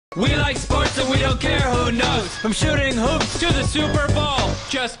We like sports and we don't care who knows. From shooting hoops to the Super Bowl.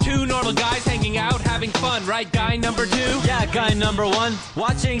 Just two normal guys hanging out, having fun, right, guy number two? Yeah, guy number one.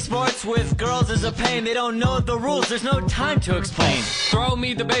 Watching sports with girls is a pain. They don't know the rules, there's no time to explain. Throw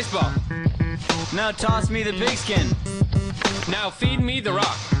me the baseball. Now toss me the pigskin. Now feed me the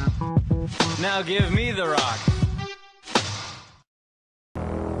rock. Now give me the rock.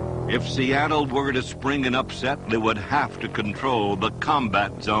 If Seattle were to spring an upset, they would have to control the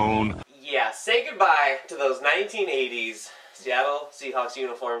combat zone. Yeah, say goodbye to those 1980s Seattle Seahawks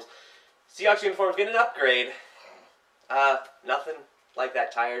uniforms. Seahawks uniforms get an upgrade. Nothing like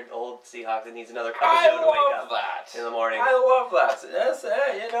that tired old Seahawk that needs another cup of joe to wake up in the morning. I love that. That's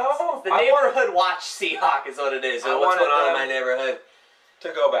it, you know. The neighborhood watch Seahawk is what it is. So what's going on in my neighborhood?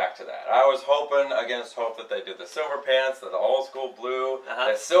 To go back to that, I was hoping against hope that they do the silver pants, the old school blue,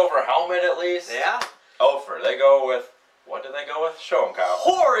 the silver helmet at least. Yeah. Ofer, they go with, what do they go with? Show them, Kyle.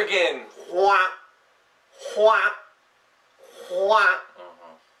 Oregon. Whop, whop, whop,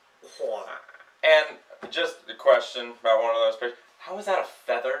 whop. And just a question about one of those pictures. How is that a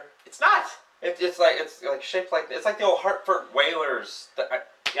feather? It's not. It's like shaped like, it's like the old Hartford Whalers.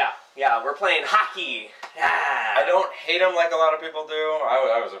 Yeah, we're playing hockey. Yeah. I don't hate them like a lot of people do.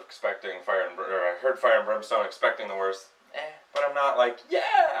 I was expecting I heard fire and brimstone, expecting the worst. But I'm not like, yeah.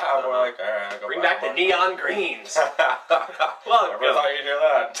 I'm more like, all right, I'll go bring back the neon greens. Well, never thought you'd hear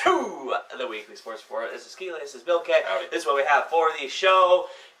that. To the Weekly Sports Report. This is Keelay. This is Bill K. Howdy. This is what we have for the show.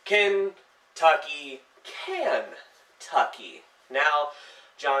 Kentucky. Now,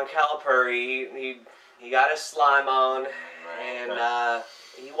 John Calipari, he got his slime on, and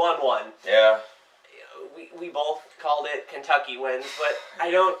he won one. Yeah. We both called it Kentucky wins, but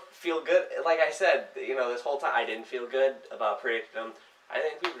I don't feel good. Like I said, you know, this whole time I didn't feel good about predicting them. I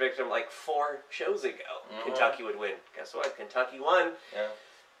think we predicted them like 4 shows ago. Kentucky would win. Guess what? Kentucky won. Yeah.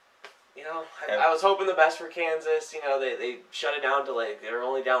 You know, I was hoping the best for Kansas. You know, they shut it down to like they were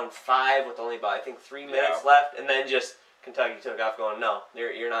only down 5 with only about I think 3 minutes left, and then just Kentucky took off, going, no,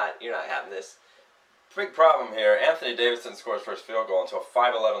 you're not having this. Big problem here. Anthony Davidson scores first field goal until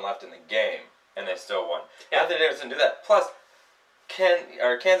 5:11 left in the game, and they still won. Yeah. Anthony Davidson did that. Plus,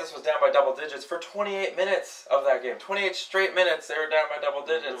 Kansas was down by double digits for 28 minutes of that game. 28 straight minutes they were down by double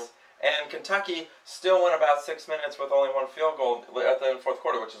digits. And Kentucky still went about 6 minutes with only 1 field goal at the end of the fourth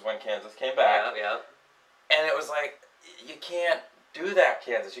quarter, which is when Kansas came back. Yeah. And it was like, you can't do that,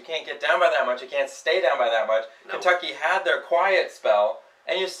 Kansas. You can't get down by that much. You can't stay down by that much. No. Kentucky had their quiet spell,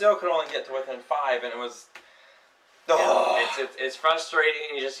 and you still could only get to within 5, and it was... Yeah, it's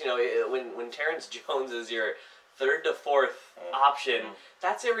frustrating. You just, you know, when Terrence Jones is your 3rd to 4th option,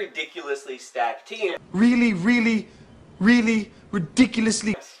 that's a ridiculously stacked team. Really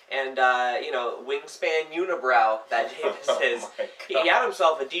ridiculously. And, you know, wingspan unibrow that Davis is. He had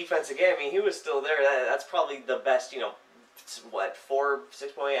himself a defensive game. I mean, he was still there. That's probably the best, you know, what,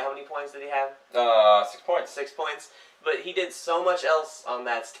 6 points? How many points did he have? 6 points. 6 points. But he did so much else on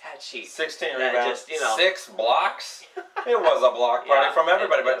that stat sheet. 16 rebounds, just, you know, 6 blocks. It was a block party from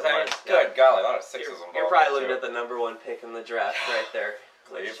everybody, but good golly, a lot of 6s involved. You're probably looking at the #1 pick in the draft right there.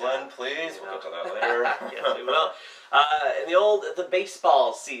 Cleveland, please. We'll get to that later. Yes, we will. In the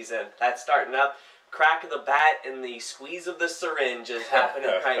baseball season, that's starting up. Crack of the bat and the squeeze of the syringe is happening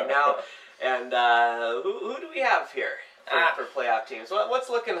right now. And who do we have here for playoff teams? What's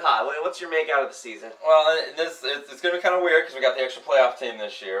looking hot? What's your make out of the season? Well, it's going to be kind of weird because we got the extra playoff team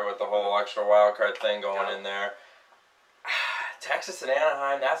this year with the whole extra wild card thing going in there. Texas and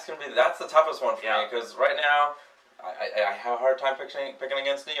Anaheim, that's the toughest one for me because right now I have a hard time picking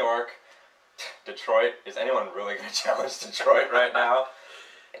against New York. Detroit, is anyone really going to challenge Detroit right now?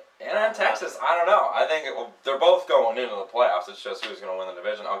 Anaheim, Texas, I don't know. I think they're both going into the playoffs. It's just who's going to win the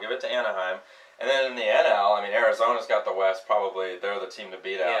division. I'll give it to Anaheim. And then in the NL, I mean, Arizona's got the West. Probably they're the team to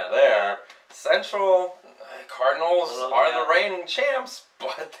beat out there. Central, Cardinals are the reigning champs,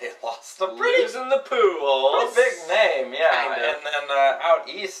 but they lost a losing the Pujols. Pretty big name, yeah. And then out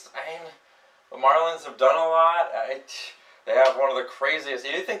east, I mean, the Marlins have done a lot. They have one of the craziest.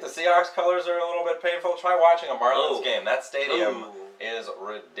 You think the Seahawks colors are a little bit painful? Try watching a Marlins game. That stadium is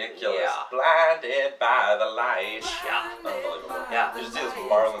ridiculous. Yeah. Blinded by the light. Yeah. Unbelievable. Yeah. You just see this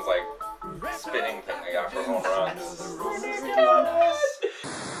Marlins like spinning thing they got for home runs. Ridiculous.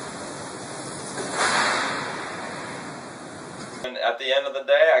 And at the end of the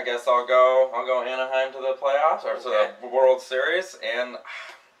day, I guess I'll go Anaheim to the playoffs or to the World Series, and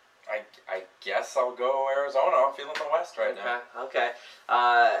I guess I'll go Arizona. I'm feeling the West right now. Okay.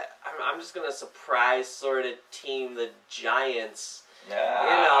 I'm just gonna surprise sort of team the Giants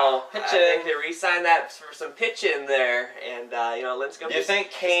I think they re-signed that for some pitching there, and Lynn's gonna. You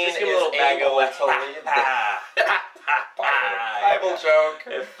think Kane is able to lead the Bible joke?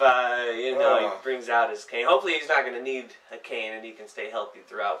 If he brings out his cane, hopefully he's not gonna need a cane and he can stay healthy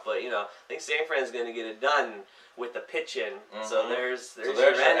throughout. But I think San Fran's gonna get it done with the pitching. So there's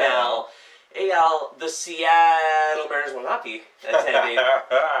your NL. AL, the Seattle Mariners will not be attending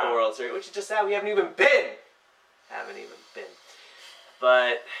the World Series, which is just sad. We haven't even been.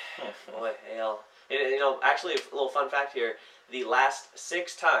 But, boy, AL. Actually, a little fun fact here. The last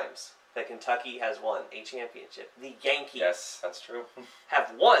 6 times that Kentucky has won a championship, the Yankees yes, that's true.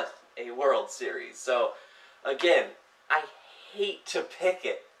 have won a World Series. So, again, I hate to pick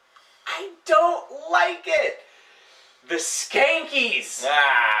it. I don't like it. The Skankies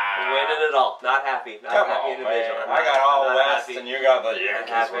winning it all. Not happy. Not happy individual. I got all West happy. And you got the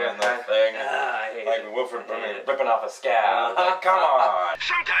Yankees winning the thing. Like Wilford ripping off a scab. Come on.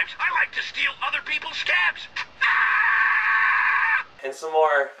 Sometimes I like to steal other people's scabs. And some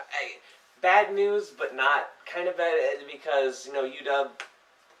more bad news, but not kind of bad because, UW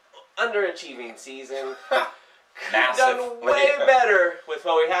underachieving season. We've done way better with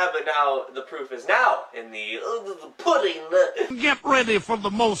what we have, but now the proof is now in the pudding. Get ready for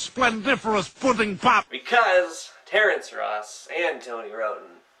the most splendiferous pudding pop. Because Terrence Ross and Tony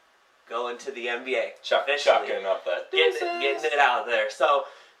Roten going to the NBA. Chucking up that. Getting it out there. So,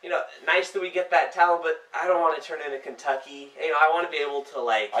 nice that we get that talent, but I don't want to turn into Kentucky. I want to be able to,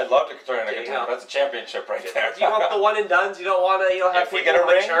 I'd love to turn into Kentucky. That's a championship right there. You want the one and dones? You don't want to, have if we get a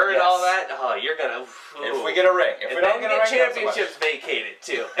ring, and all that? Oh, you're going to... If we get a ring. If we don't get a ring, championships vacated,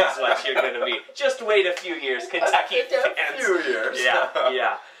 too. That's what you're going to be. Just wait a few years, Kentucky fans. A few years.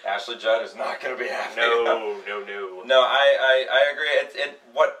 Yeah. Ashley Judd is not going to be happy. No. No, I agree.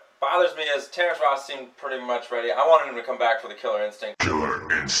 What bothers me is Terrence Ross seemed pretty much ready. I wanted him to come back for the Killer Instinct.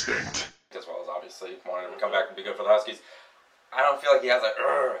 Killer Instinct. As well as obviously wanted him to come back and be good for the Huskies. I don't feel like he has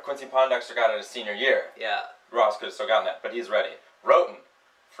Quincy Pondexter got it his senior year. Yeah. Ross could have still gotten that, but he's ready. Roten,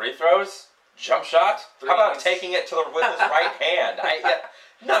 free throws, jump shot. How about taking it with his right hand?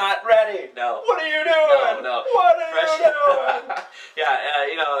 Not ready. No. What are you doing? No. What are you doing?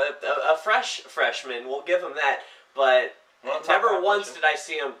 A fresh freshman, we'll give him that, but never once did I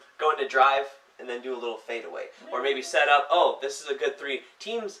see him go into drive and then do a little fadeaway. Or maybe set up, this is a good 3.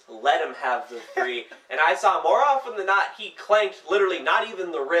 Teams let him have the 3. And I saw more often than not, he clanked literally not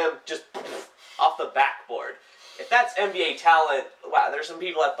even the rim, just off the backboard. If that's NBA talent, wow, there's some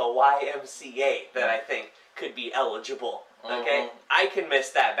people at the YMCA that I think could be eligible. Okay? I can miss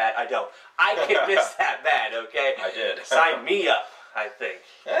that bad. I don't. I can miss that bad, okay? I did. Sign me up, I think.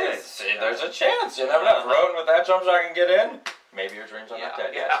 Hey, see, there's a chance. You never know. If Roten with that jump shot can get in, maybe your dreams are not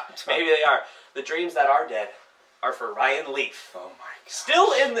dead yet. Maybe they are. The dreams that are dead are for Ryan Leaf. Oh my God.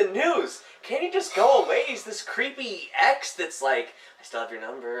 Still in the news. Can't he just go away? He's this creepy ex that's like, I still have your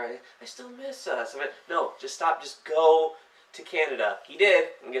number. I still miss us. No, just stop. Just go to Canada. He did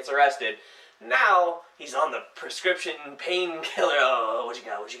and gets arrested. Now he's on the prescription painkiller. Oh, what you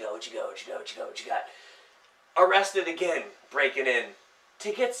got? Arrested again, breaking in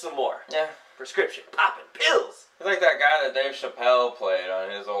to get some more. Yeah. Prescription, popping pills. He's like that guy that Dave Chappelle played on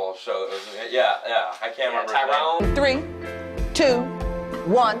his old show. I can't remember his name. 3, 2,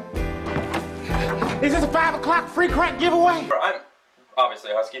 1. Is this a 5 o'clock free crack giveaway? I'm obviously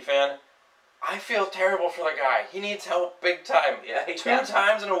a Husky fan. I feel terrible for the guy. He needs help big time. Yeah, 2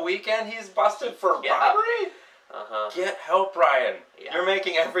 times in a weekend he's busted for robbery? Get help, Ryan. Yeah. You're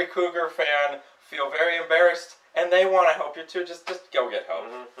making every Cougar fan feel very embarrassed, and they want to help you too. Just go get help.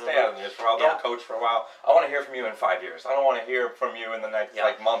 Stay out of the news for a while. Don't coach for a while. I want to hear from you in 5 years. I don't want to hear from you in the next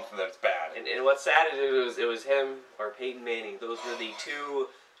month that it's bad. And what's sad is it was him or Peyton Manning. Those were the 2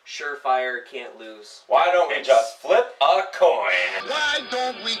 surefire can't lose. Why don't we just flip a coin? Why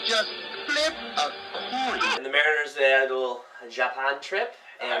don't we just flip a coin? And the Mariners, they had a little Japan trip.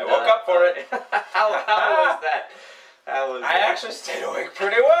 And, I woke up for it. How was that? I actually stayed awake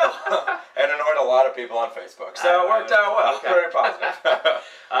pretty well and annoyed a lot of people on Facebook, so it worked out well. Okay. Pretty positive.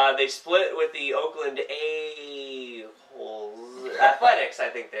 They split with the Oakland A-holes. Athletics, I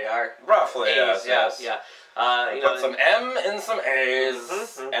think they are. Roughly, A's, yes. Yeah. Put some M in some A's,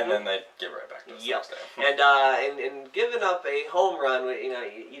 and then they give right back to us next day. And giving up a home run,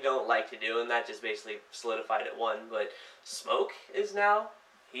 you don't like to do, and that just basically solidified it 1. But Smoke is now,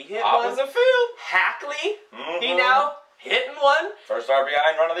 he hit Opposite one. field. Hackley, he now hitting 1. First RBI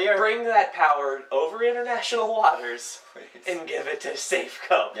and run of the year. Bring that power over international waters and give it to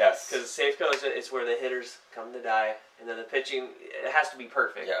Safeco. Yes. Because Safeco is where the hitters come to die, and then the pitching, it has to be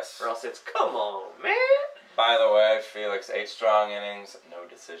perfect. Yes. Or else it's, come on, man. By the way, Felix, 8 strong innings, no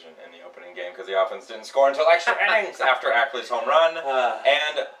decision in the opening game because the offense didn't score until extra innings after Ackley's home run.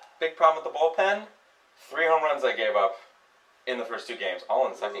 And big problem with the bullpen, 3 home runs they gave up in the first 2 games, all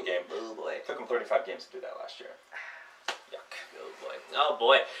in the second game. Oh boy. It took them 35 games to do that last year. Yuck. Oh boy. Oh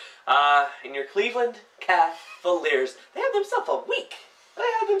boy. In your Cleveland Cavaliers, they had themselves a week. They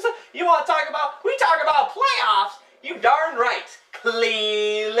had themselves. You want to talk about? We talk about playoffs. You darn right,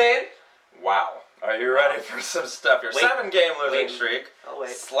 Cleveland. Wow. Are you ready for some stuff? Your 7-game losing streak. Oh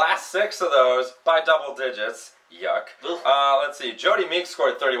wait. Last 6 of those by double digits. Yuck. Let's see. Jody Meeks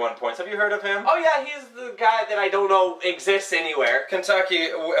scored 31 points. Have you heard of him? Oh yeah, he's the guy that I don't know exists anywhere. Kentucky.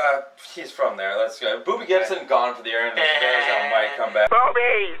 He's from there. Let's go. Boobie Gibson gone for the year, and Arizona might come back.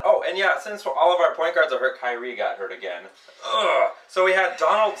 Bobby! Oh, and yeah, since all of our point guards are hurt, Kyrie got hurt again. Ugh. So we had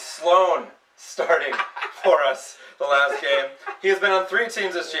Donald Sloan starting for us the last game. He has been on 3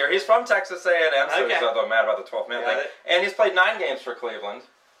 teams this year. He's from Texas A&M, so he's mad about the 12th man thing. And he's played 9 games for Cleveland.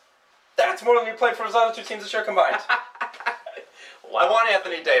 That's more than he played for his other 2 teams this year combined. Wow. I want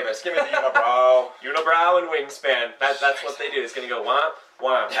Anthony Davis. Give me the unibrow. Unibrow and wingspan. That's what they do. It's going to go womp,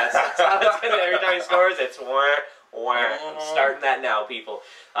 womp. That's how it's going to, every time he scores, it's womp, womp. I'm starting that now, people.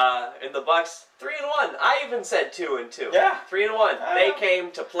 In the Bucks, 3-1. I even said 2-2. Yeah. 3-1. They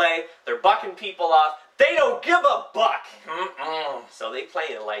came to play. They're bucking people off. They don't give a buck. So they play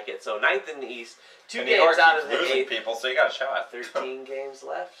it like it. So 9th in the East. 2 games out of the 8th. People, so you got a shot. 13 games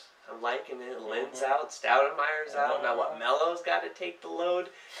left. I'm liking it. Lynn's out. Stoudemire's out. Now what? Melo's got to take the load.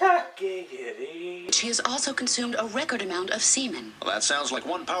 Giggity. She has also consumed a record amount of semen. Well, that sounds like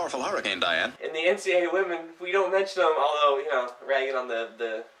one powerful hurricane, Diane. In the NCAA women, we don't mention them, although, you know, ragging on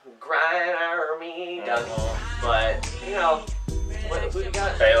the grind army does. But, you know, who you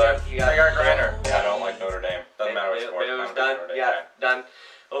got? Baylor. You got Griner. Yeah, I don't like Notre Dame. Doesn't matter what sport. Baylor's done. Yeah, done.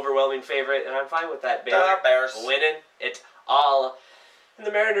 Overwhelming favorite, and I'm fine with that. Baylor Bears winning it all. And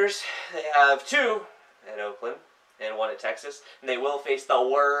the Mariners, they have 2 at Oakland and 1 at Texas, and they will face the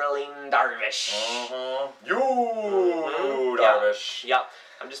whirling Darvish. Darvish. Yep.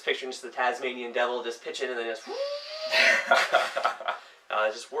 I'm just picturing just the Tasmanian devil just pitching and then just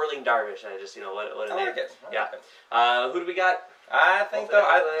just whirling Darvish. I just, you know, what a name. Like it. Yeah. Who do we got? I think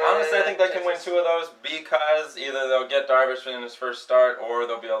honestly, I think they can win 2 of those because either they'll get Darvish in his first start or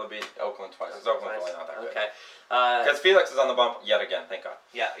they'll be able to beat Oakland twice. Because Oakland's really not that good. Okay. Because Felix is on the bump yet again, thank God.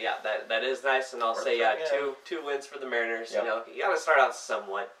 Yeah, that is nice, and I'll say two wins for the Mariners. Yep. You know, you got to start out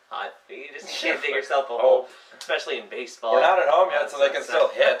somewhat hot. You just can't dig yourself a hole, especially in baseball. We're not at home yet, so they can still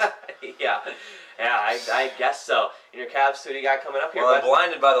hit. Yeah, I guess so. In your Cavs, who do you got coming up here? Well, I'm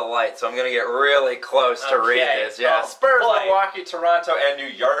blinded by the light, so I'm going to get really close to read this. Yeah, Spurs, Milwaukee, Toronto, and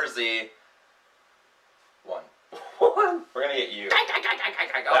New Jersey. 1. We're going to get you.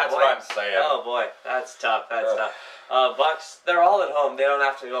 That's what I'm saying. Oh boy, that's tough. That's tough. Bucks, they're all at home. They don't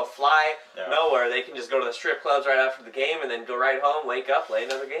have to go fly nowhere. They can just go to the strip clubs right after the game and then go right home, wake up, play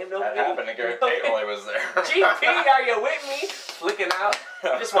another game. That happened to Garrett Tate while he was there. GP, are you with me? Flicking out.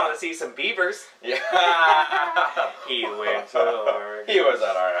 I just want to see some beavers. Yeah. He went to Oregon. He was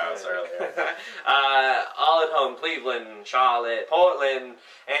at our house earlier. All at home. Cleveland, Charlotte, Portland,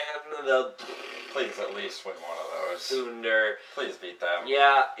 and the... Please at least win one of those. Thunder. Please beat them.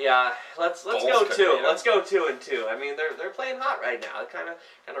 Yeah. Let's Bulls go could 2. beat Let's go 2-2. I mean, they're playing hot right now. They're kind of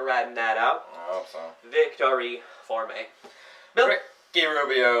ratting that out. I hope so. Victory for me. Bill? Ricky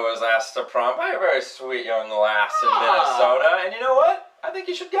Rubio was asked to prom by a very sweet young lass in Minnesota, and you know what? I think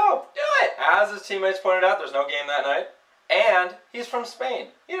he should go. Do it! As his teammates pointed out, there's no game that night. And he's from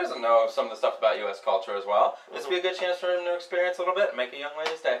Spain. He doesn't know some of the stuff about U.S. culture as well. This would be a good chance for him to experience a little bit and make a young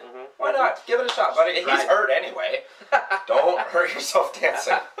lady's day. Why not? Give it a shot, buddy. He's hurt anyway. Don't hurt yourself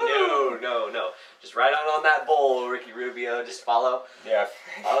dancing. No. Just right on that bowl, Ricky Rubio. Just follow. Yeah.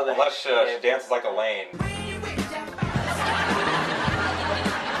 Unless she dances like a lane.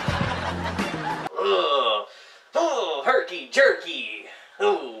 Oh, herky jerky.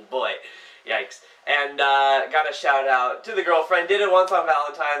 Oh, boy. Yikes. And got a shout out to the girlfriend. Did it once on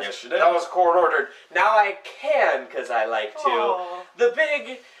Valentine's. Yes, she did. That was court ordered. Now I can, because I like to. Aww. The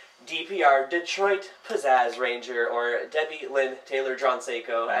big DPR, Detroit Pizzazz Ranger, or Debbie Lynn Taylor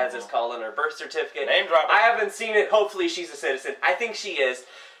Dronseco, as is called on her birth certificate. Name drop. I haven't seen it. Hopefully she's a citizen. I think she is.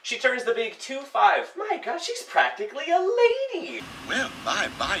 She turns the big 2-5. My God, she's practically a lady. Well,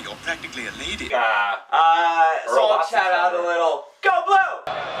 bye, you're practically a lady. So I'll chat out a little. Go Blue!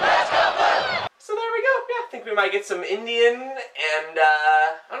 Let's go Blue! So there we go. Yeah, I think we might get some Indian and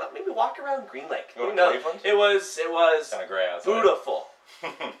I don't know, maybe walk around Green Lake. Who knows? It was kind of gray outside. beautiful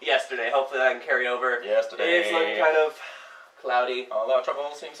yesterday. Hopefully that can carry over. Yesterday. It's looking kind of cloudy. All our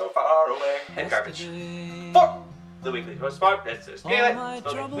troubles seem so far away. And garbage. 4. The weekly post smart. This is Keelay.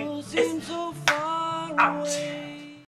 Smoking weed is out.